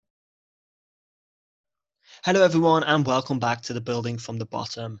Hello, everyone, and welcome back to the Building from the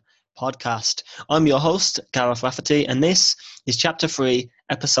Bottom podcast. I'm your host, Gareth Rafferty, and this is Chapter 3,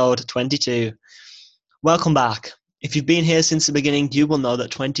 Episode 22. Welcome back. If you've been here since the beginning, you will know that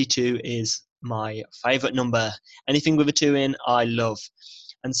 22 is my favourite number. Anything with a 2 in, I love.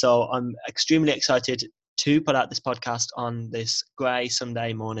 And so I'm extremely excited to put out this podcast on this grey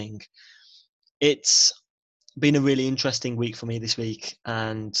Sunday morning. It's been a really interesting week for me this week,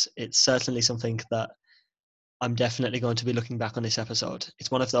 and it's certainly something that I'm definitely going to be looking back on this episode.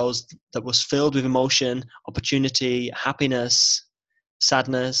 It's one of those that was filled with emotion, opportunity, happiness,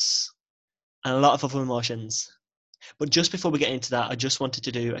 sadness, and a lot of other emotions. But just before we get into that, I just wanted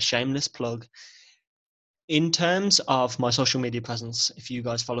to do a shameless plug. In terms of my social media presence, if you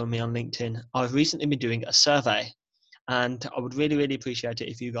guys follow me on LinkedIn, I've recently been doing a survey, and I would really, really appreciate it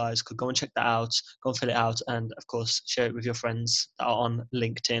if you guys could go and check that out, go and fill it out, and of course, share it with your friends that are on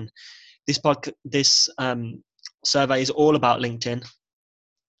LinkedIn. This survey is all about LinkedIn.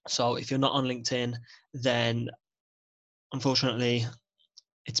 So if you're not on LinkedIn, then unfortunately,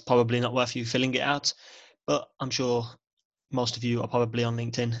 it's probably not worth you filling it out. But I'm sure most of you are probably on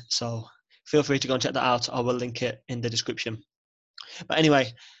LinkedIn. So feel free to go and check that out. I will link it in the description. But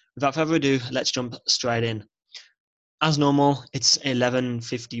anyway, without further ado, let's jump straight in. As normal, it's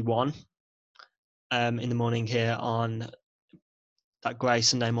 11:51 in the morning here on that grey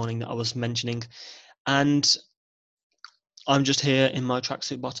Sunday morning that I was mentioning. And I'm just here in my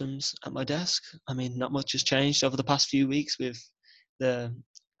tracksuit bottoms at my desk. I mean, not much has changed over the past few weeks with the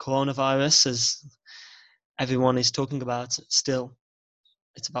coronavirus, as everyone is talking about. Still,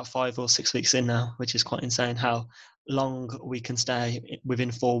 it's about 5 or 6 weeks in now, which is quite insane how long we can stay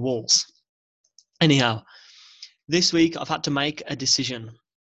within four walls. Anyhow, this week I've had to make a decision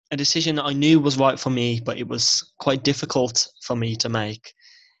that I knew was right for me, but it was quite difficult for me to make.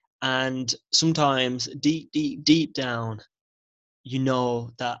 And sometimes deep, deep, deep down, you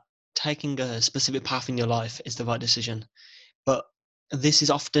know that taking a specific path in your life is the right decision. But this is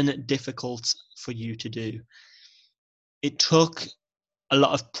often difficult for you to do. It took a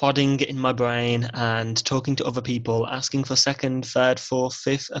lot of prodding in my brain and talking to other people, asking for second, third, fourth,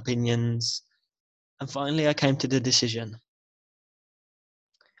 fifth opinions. And finally, I came to the decision.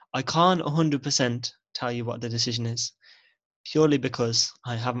 I can't 100% tell you what the decision is, purely because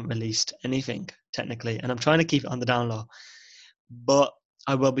I haven't released anything technically, and I'm trying to keep it on the down low. But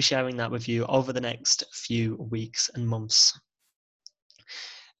I will be sharing that with you over the next few weeks and months.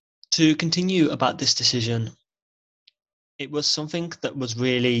 To continue about this decision, it was something that was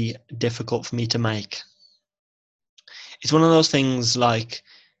really difficult for me to make. It's one of those things like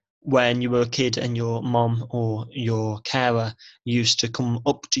when you were a kid and your mom or your carer used to come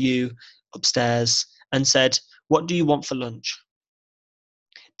up to you upstairs and said, "What do you want for lunch?"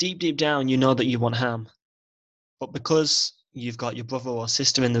 Deep, deep down, you know that you want ham. But because you've got your brother or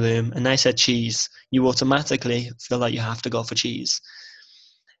sister in the room and they said cheese, you automatically feel like you have to go for cheese.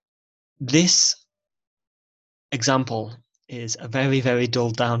 This example is a very, very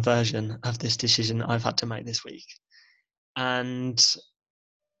dulled down version of this decision I've had to make this week. And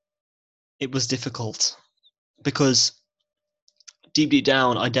it was difficult because deep, deep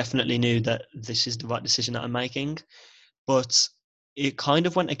down, I definitely knew that this is the right decision that I'm making, but it kind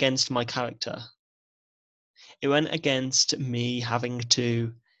of went against my character. It went against me having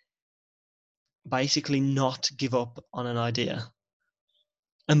to basically not give up on an idea.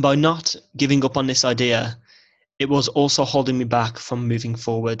 And by not giving up on this idea, it was also holding me back from moving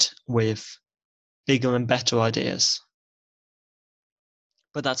forward with bigger and better ideas.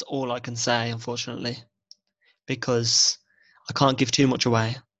 But that's all I can say, unfortunately, because I can't give too much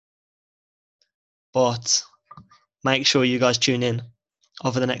away. But make sure you guys tune in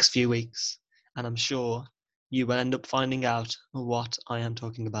over the next few weeks, and I'm sure you will end up finding out what I am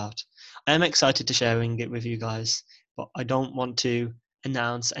talking about. I am excited to sharing it with you guys, but I don't want to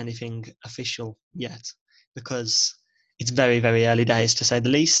announce anything official yet because it's very, very early days to say the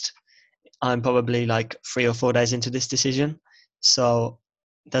least. I'm probably like 3 or 4 days into this decision, so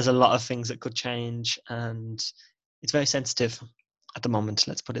there's a lot of things that could change, and it's very sensitive at the moment,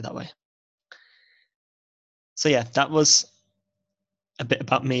 let's put it that way. So yeah, that was a bit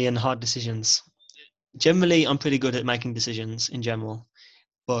about me and hard decisions. Generally, I'm pretty good at making decisions in general,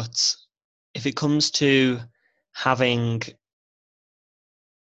 but if it comes to having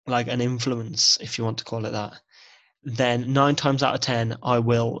like an influence, if you want to call it that, then 9 times out of 10, I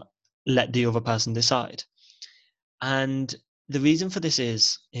will let the other person decide. And the reason for this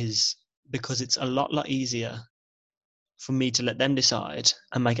is because it's a lot easier for me to let them decide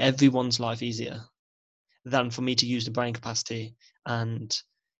and make everyone's life easier than for me to use the brain capacity and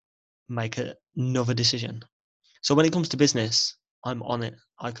make another decision. So when it comes to business, I'm on it.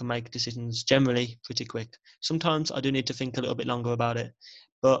 I can make decisions generally pretty quick. Sometimes I do need to think a little bit longer about it,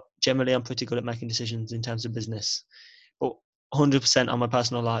 but generally I'm pretty good at making decisions in terms of business. But 100% on my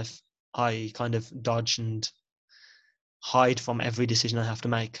personal life, I kind of dodge and hide from every decision I have to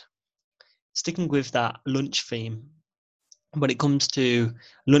make. Sticking with that lunch theme, when it comes to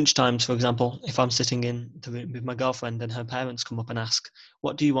lunch times, for example, if I'm sitting in the room with my girlfriend and her parents come up and ask,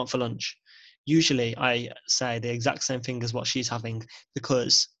 "What do you want for lunch?" Usually I say the exact same thing as what she's having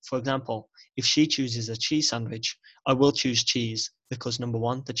because, for example, if she chooses a cheese sandwich, I will choose cheese because number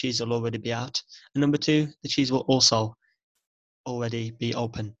one, the cheese will already be out, and number two, the cheese will also already be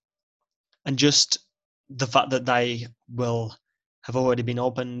open. And just the fact that they will have already been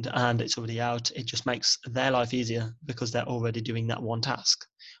opened and it's already out, it just makes their life easier because they're already doing that one task.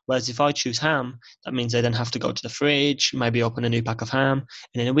 Whereas if I choose ham, that means they then have to go to the fridge, maybe open a new pack of ham,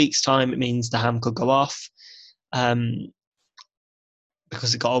 and in a week's time, it means the ham could go off um,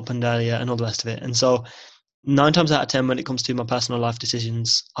 because it got opened earlier and all the rest of it. And so, 9 times out of 10, when it comes to my personal life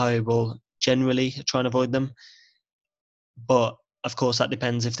decisions, I will generally try and avoid them. But of course, that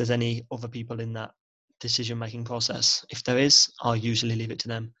depends if there's any other people in that decision making process. If there is, I'll usually leave it to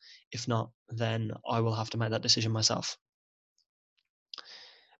them. If not, then I will have to make that decision myself.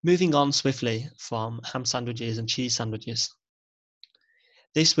 Moving on swiftly from ham sandwiches and cheese sandwiches.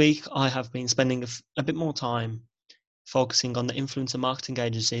 This week, I have been spending a bit more time focusing on the influencer marketing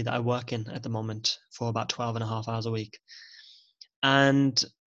agency that I work in at the moment for about 12 and a half hours a week. And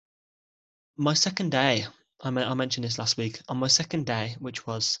my second day, I mentioned this last week, on my second day, which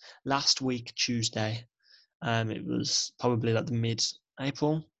was last week, Tuesday, it was probably like the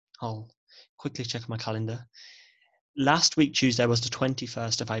mid-April. I'll quickly check my calendar. Last week, Tuesday, was the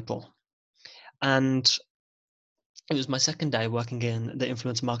 21st of April. And it was my second day working in the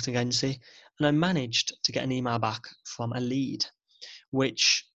influencer marketing agency. And I managed to get an email back from a lead,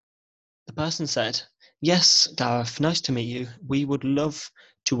 which the person said, "Yes, Gareth, nice to meet you. We would love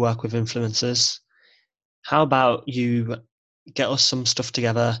to work with influencers. How about you get us some stuff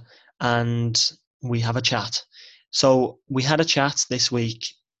together and we have a chat?" So we had a chat this week,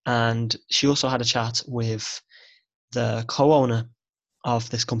 and she also had a chat with the co-owner of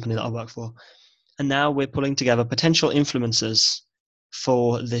this company that I work for. And now we're pulling together potential influencers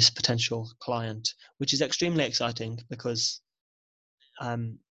for this potential client, which is extremely exciting because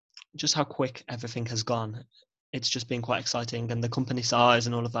um, just how quick everything has gone. It's just been quite exciting, and the company size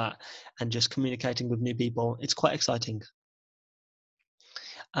and all of that, and just communicating with new people, it's quite exciting.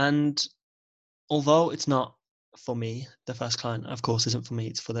 And although it's not for me, the first client, of course, isn't for me,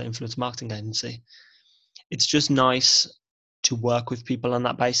 it's for the influence marketing agency. It's just nice to work with people on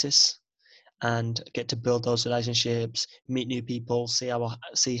that basis and get to build those relationships, meet new people, see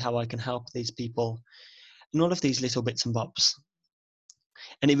how I can help these people, and all of these little bits and bobs.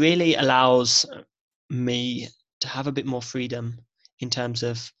 And it really allows me to have a bit more freedom in terms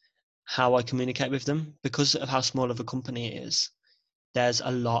of how I communicate with them because of how small of a company it is. There's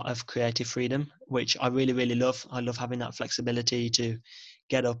a lot of creative freedom, which I really, really love. I love having that flexibility to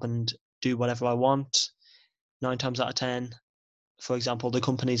get up and do whatever I want. 9 times out of 10, for example, the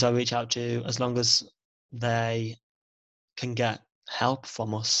companies I reach out to, as long as they can get help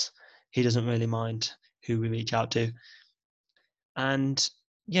from us, he doesn't really mind who we reach out to. And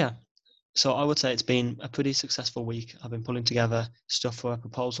yeah, so I would say it's been a pretty successful week. I've been pulling together stuff for a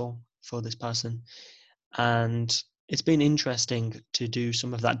proposal for this person, and it's been interesting to do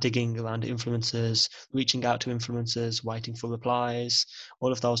some of that digging around influencers, reaching out to influencers, waiting for replies,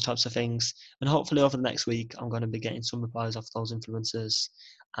 all of those types of things. And hopefully over the next week, I'm going to be getting some replies off those influencers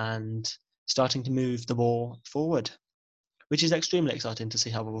and starting to move the ball forward, which is extremely exciting to see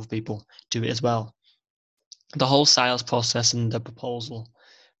how other people do it as well. The whole sales process and the proposal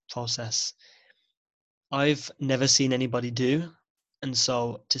process, I've never seen anybody do. And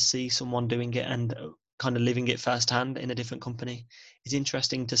so to see someone doing it and kind of living it firsthand in a different company is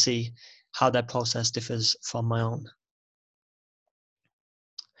interesting to see how their process differs from my own.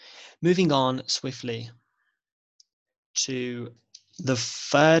 Moving on swiftly to the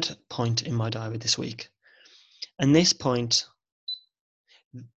third point in my diary this week. And this point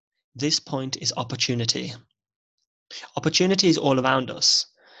is opportunity. Opportunity is all around us.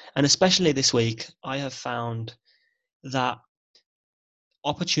 And especially this week, I have found that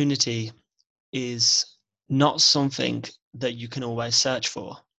opportunity is not something that you can always search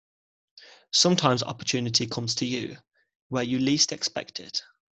for. Sometimes opportunity comes to you where you least expect it.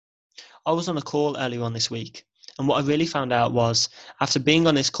 I was on a call earlier on this week, and what I really found out was after being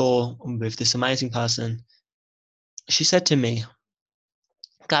on this call with this amazing person, she said to me,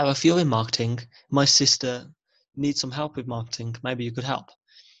 Gareth, if you're in marketing, my sister needs some help with marketing. Maybe you could help.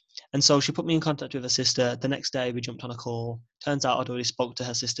 And so she put me in contact with her sister. The next day, we jumped on a call. Turns out I'd already spoke to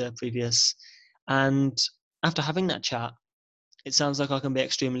her sister previous. And after having that chat, it sounds like I can be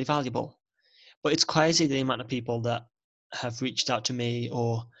extremely valuable. But it's crazy the amount of people that have reached out to me,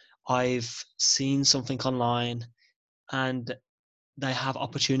 or I've seen something online and they have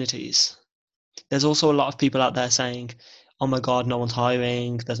opportunities. There's also a lot of people out there saying, "Oh my God, no one's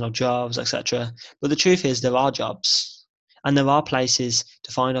hiring, there's no jobs, etc." But the truth is, there are jobs and there are places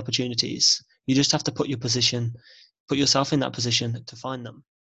to find opportunities. You just have to put yourself in that position to find them.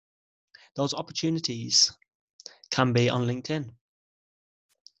 Those opportunities can be on LinkedIn.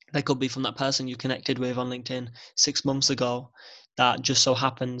 They could be from that person you connected with on LinkedIn 6 months ago that just so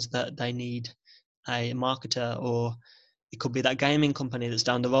happens that they need a marketer, or it could be that gaming company that's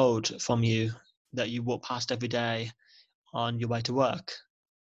down the road from you that you walk past every day on your way to work.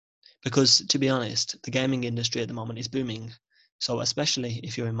 Because to be honest, the gaming industry at the moment is booming. So especially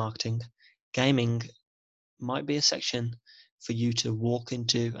if you're in marketing, gaming might be a section for you to walk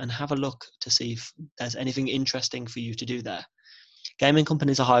into and have a look to see if there's anything interesting for you to do there. Gaming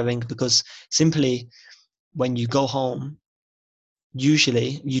companies are hiring because simply when you go home,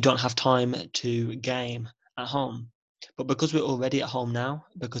 usually you don't have time to game at home. But because we're already at home now,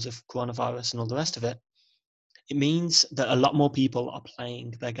 because of coronavirus and all the rest of it, it means that a lot more people are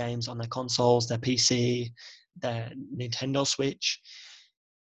playing their games on their consoles, their PC, their Nintendo Switch.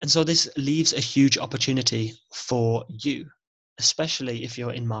 And so this leaves a huge opportunity for you, especially if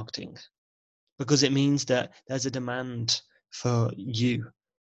you're in marketing, because it means that there's a demand for you.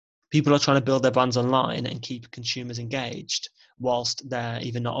 People are trying to build their brands online and keep consumers engaged whilst they're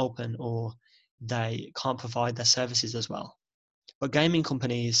either not open or they can't provide their services as well. But gaming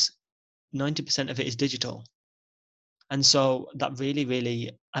companies, 90% of it is digital. And so that really,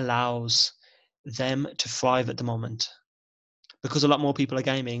 really allows them to thrive at the moment. Because a lot more people are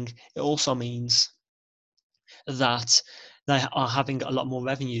gaming, it also means that they are having a lot more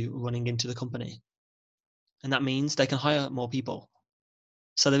revenue running into the company. And that means they can hire more people.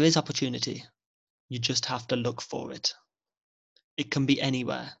 So there is opportunity. You just have to look for it. It can be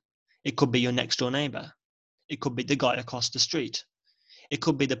anywhere. It could be your next door neighbor. It could be the guy across the street. It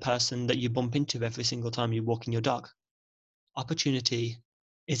could be the person that you bump into every single time you're walking your dog. Opportunity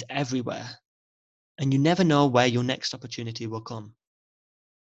is everywhere. And you never know where your next opportunity will come.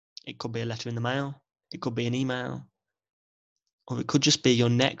 It could be a letter in the mail. It could be an email. Or it could just be your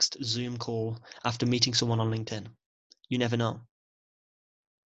next Zoom call after meeting someone on LinkedIn. You never know.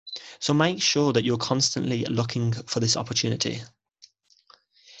 So make sure that you're constantly looking for this opportunity,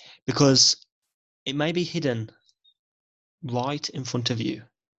 because it may be hidden right in front of you,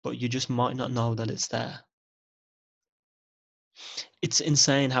 but you just might not know that it's there. It's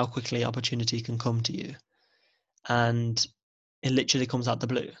insane how quickly opportunity can come to you, and it literally comes out the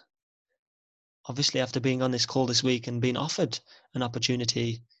blue. Obviously, after being on this call this week and being offered an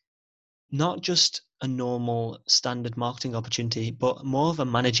opportunity, not just a normal standard marketing opportunity, but more of a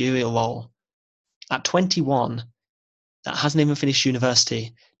managerial role at 21, that hasn't even finished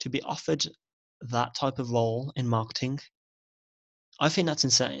university, to be offered that type of role in marketing, I think that's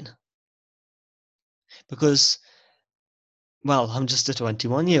insane. Because, well, I'm just a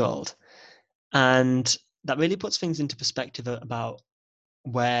 21-year-old. And that really puts things into perspective about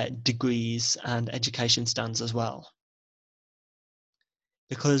where degrees and education stands as well.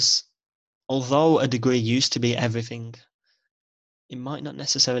 Because although a degree used to be everything, it might not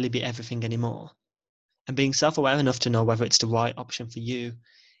necessarily be everything anymore. And being self-aware enough to know whether it's the right option for you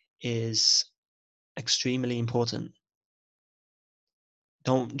is extremely important.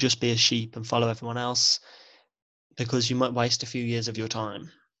 Don't just be a sheep and follow everyone else, because you might waste a few years of your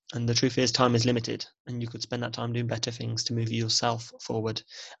time. And the truth is, time is limited, and you could spend that time doing better things to move yourself forward,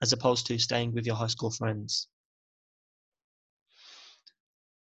 as opposed to staying with your high school friends.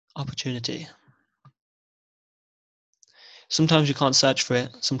 Opportunity. Sometimes you can't search for it.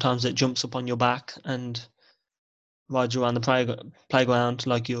 Sometimes it jumps up on your back and rides you around the playground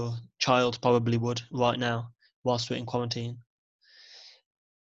like your child probably would right now whilst we're in quarantine.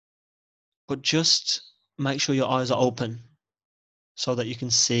 But just make sure your eyes are open so that you can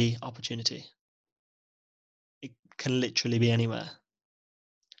see opportunity. It can literally be anywhere.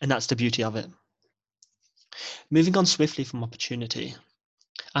 And that's the beauty of it. Moving on swiftly from opportunity,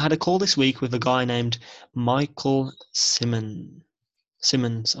 I had a call this week with a guy named Michael Simmons,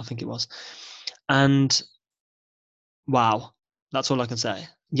 I think it was. And wow, that's all I can say.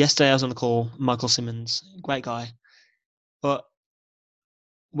 Yesterday I was on the call, Michael Simmons, great guy. But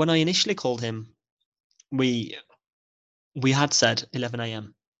when I initially called him, we had said 11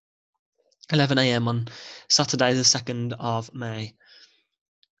 a.m. 11 a.m. on Saturday, the 2nd of May.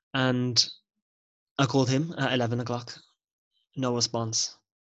 And I called him at 11 o'clock. No response.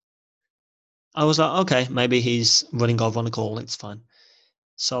 I was like, okay, maybe he's running over on a call. It's fine.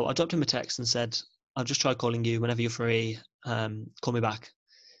 So I dropped him a text and said, I've just tried calling you. Whenever you're free, call me back.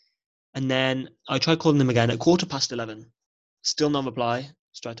 And then I tried calling him again at 11:15. Still no reply,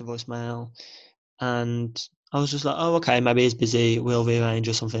 straight to voicemail. And I was just like, oh, okay, maybe he's busy. We'll rearrange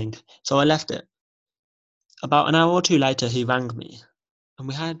or something. So I left it. About an hour or two later, he rang me and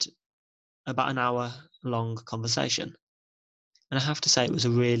we had about an hour long conversation. And I have to say, it was a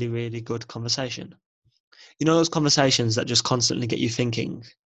really, really good conversation. You know, those conversations that just constantly get you thinking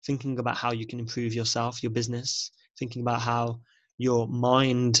about how you can improve yourself, your business, thinking about how your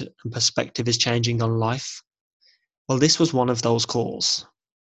mind and perspective is changing on life. Well, this was one of those calls.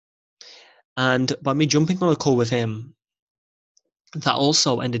 And by me jumping on a call with him, that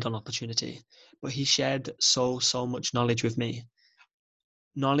also ended on opportunity. But he shared so much knowledge with me.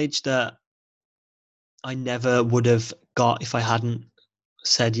 Knowledge that I never would have got if I hadn't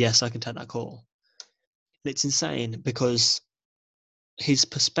said, yes, I can take that call. And it's insane because his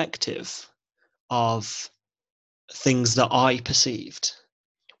perspective of things that I perceived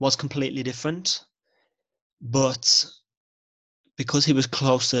was completely different. But because he was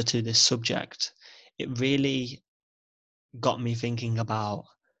closer to this subject, it really got me thinking about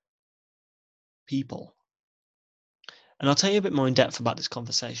people. And I'll tell you a bit more in depth about this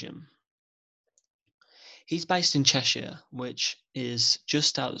conversation. He's based in Cheshire, which is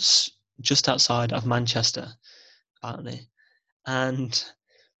just outside of Manchester, apparently. And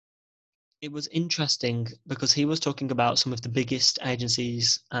it was interesting because he was talking about some of the biggest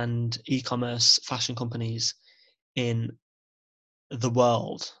agencies and e-commerce fashion companies in the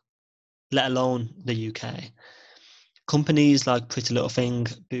world, let alone the UK. Companies like Pretty Little Thing,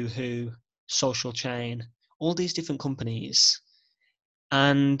 Boohoo, Social Chain, all these different companies.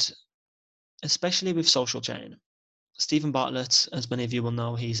 And especially with Social Chain, Stephen Bartlett, as many of you will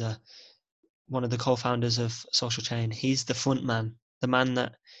know, he's one of the co-founders of Social Chain. He's the front man, the man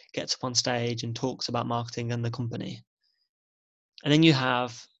that gets up on stage and talks about marketing and the company. And then you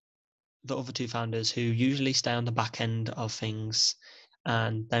have the other two founders who usually stay on the back end of things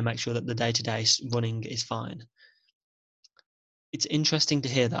and they make sure that the day-to-day running is fine. It's interesting to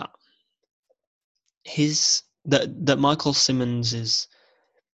hear that Michael Simmons's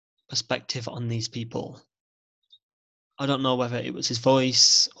perspective on these people. I don't know whether it was his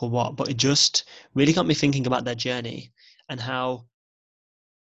voice or what, but it just really got me thinking about their journey and how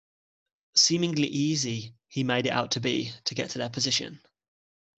seemingly easy he made it out to be to get to their position.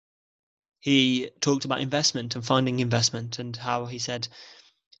 He talked about investment and finding investment and how he said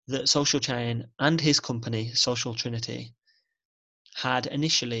that Social Chain and his company, Social Trinity, had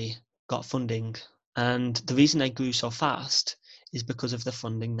initially got funding. And the reason they grew so fast is because of the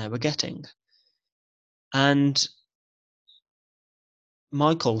funding they were getting. And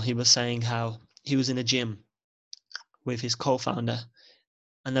Michael, he was saying how he was in a gym with his co-founder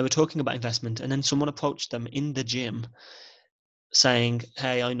and they were talking about investment, and then someone approached them in the gym saying,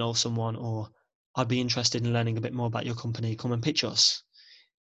 hey, I know someone, or I'd be interested in learning a bit more about your company, come and pitch us.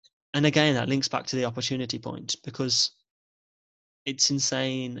 And again, that links back to the opportunity point because it's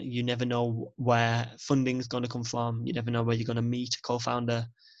insane. You never know where funding is going to come from. You never know where you're going to meet a co-founder.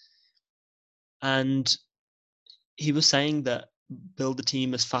 And he was saying that build the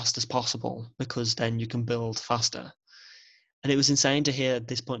team as fast as possible because then you can build faster. And it was insane to hear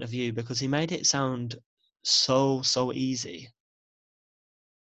this point of view because he made it sound so easy.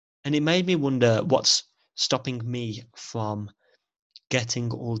 And it made me wonder what's stopping me from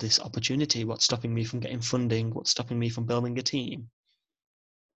getting all this opportunity, what's stopping me from getting funding, what's stopping me from building a team.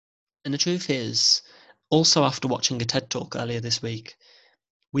 And the truth is, also after watching a TED Talk earlier this week,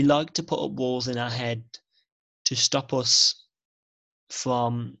 we like to put up walls in our head to stop us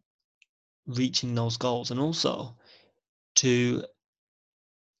from reaching those goals and also to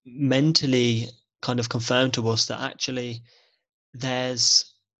mentally kind of confirm to us that actually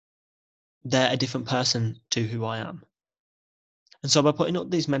there's they're a different person to who I am. And so by putting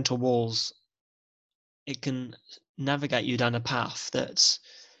up these mental walls, it can navigate you down a path that's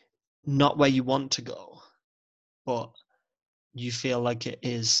not where you want to go, but you feel like it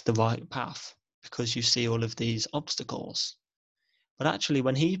is the right path because you see all of these obstacles. But actually,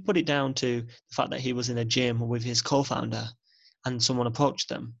 when he put it down to the fact that he was in a gym with his co-founder and someone approached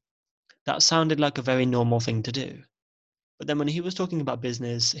them, that sounded like a very normal thing to do. But then when he was talking about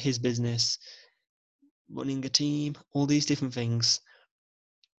business, his business, running a team, all these different things,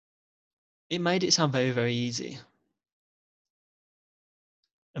 it made it sound very easy.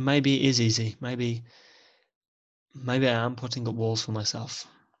 And maybe it is easy. Maybe I am putting up walls for myself.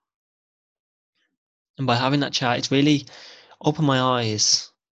 And by having that chat, it's really opened my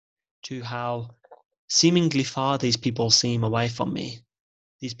eyes to how seemingly far these people seem away from me.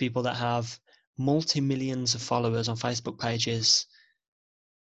 These people that have multi-millions of followers on Facebook pages,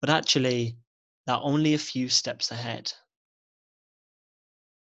 but actually they're only a few steps ahead.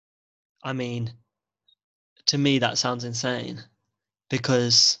 I mean, to me, that sounds insane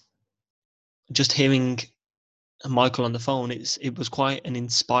because just hearing Michael on the phone, it was quite an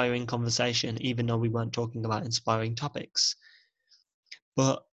inspiring conversation, even though we weren't talking about inspiring topics.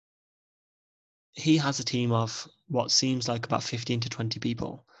 But he has a team of what seems like about 15 to 20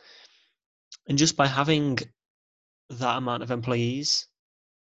 people. And just by having that amount of employees,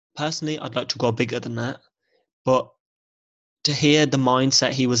 personally, I'd like to go bigger than that. But to hear the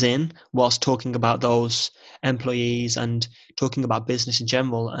mindset he was in whilst talking about those employees and talking about business in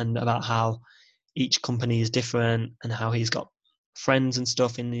general and about how each company is different and how he's got friends and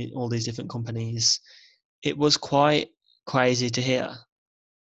stuff in all these different companies, it was quite crazy to hear.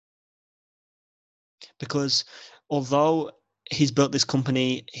 Because although he's built this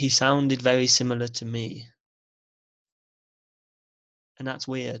company, he sounded very similar to me. And that's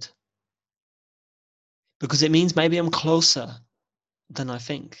weird. Because it means maybe I'm closer than I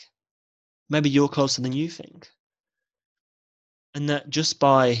think. Maybe you're closer than you think. And that just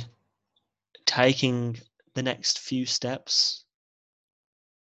by taking the next few steps,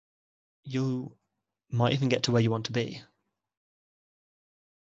 you might even get to where you want to be.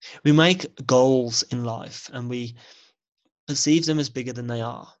 We make goals in life and we perceive them as bigger than they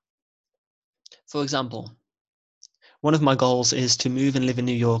are. For example, one of my goals is to move and live in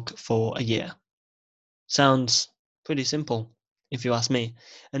New York for a year. Sounds pretty simple, if you ask me.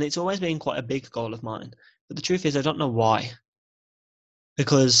 And it's always been quite a big goal of mine. But the truth is, I don't know why.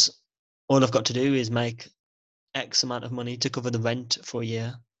 Because all I've got to do is make X amount of money to cover the rent for a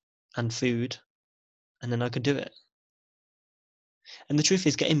year and food, and then I could do it. And the truth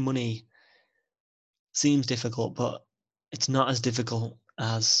is, getting money seems difficult, but it's not as difficult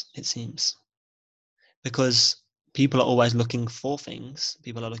as it seems. Because people are always looking for things.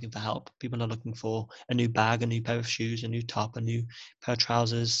 People are looking for help. People are looking for a new bag, a new pair of shoes, a new top, a new pair of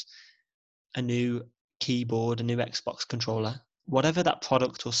trousers, a new keyboard, a new Xbox controller. Whatever that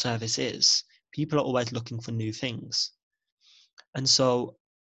product or service is, people are always looking for new things. And so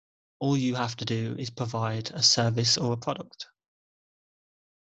all you have to do is provide a service or a product.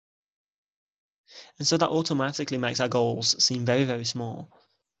 And so that automatically makes our goals seem very, very small.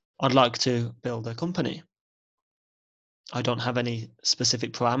 I'd like to build a company. I don't have any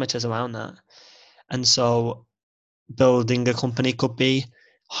specific parameters around that. And so building a company could be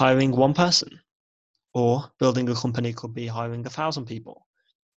hiring one person, or building a company could be hiring 1,000 people.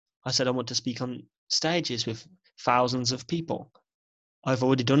 I said I want to speak on stages with thousands of people. I've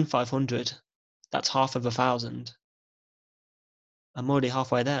already done 500. That's half of 1,000. I'm already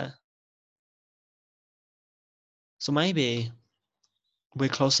halfway there. So maybe we're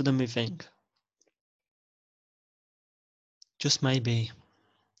closer than we think. Just maybe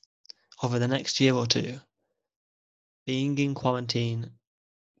over the next year or two, being in quarantine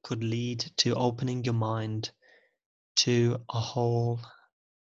could lead to opening your mind to a whole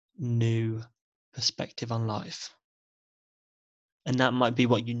new perspective on life. And that might be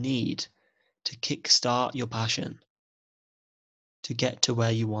what you need to kickstart your passion to get to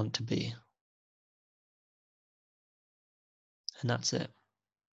where you want to be. And that's it.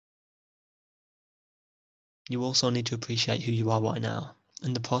 You also need to appreciate who you are right now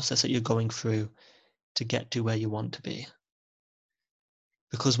and the process that you're going through to get to where you want to be.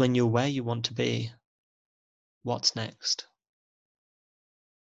 Because when you're where you want to be, what's next?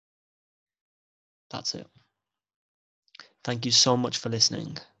 That's it. Thank you so much for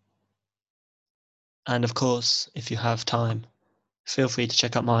listening. And of course, if you have time, feel free to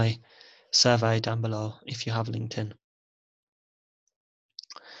check out my survey down below if you have LinkedIn.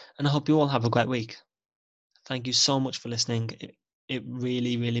 And I hope you all have a great week. Thank you so much for listening. It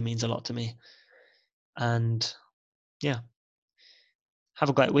really, really means a lot to me. And yeah, have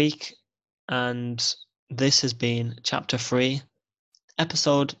a great week. And this has been Chapter 3,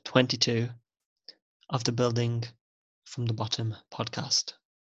 Episode 22 of the Building from the Bottom podcast.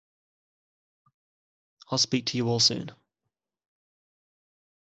 I'll speak to you all soon.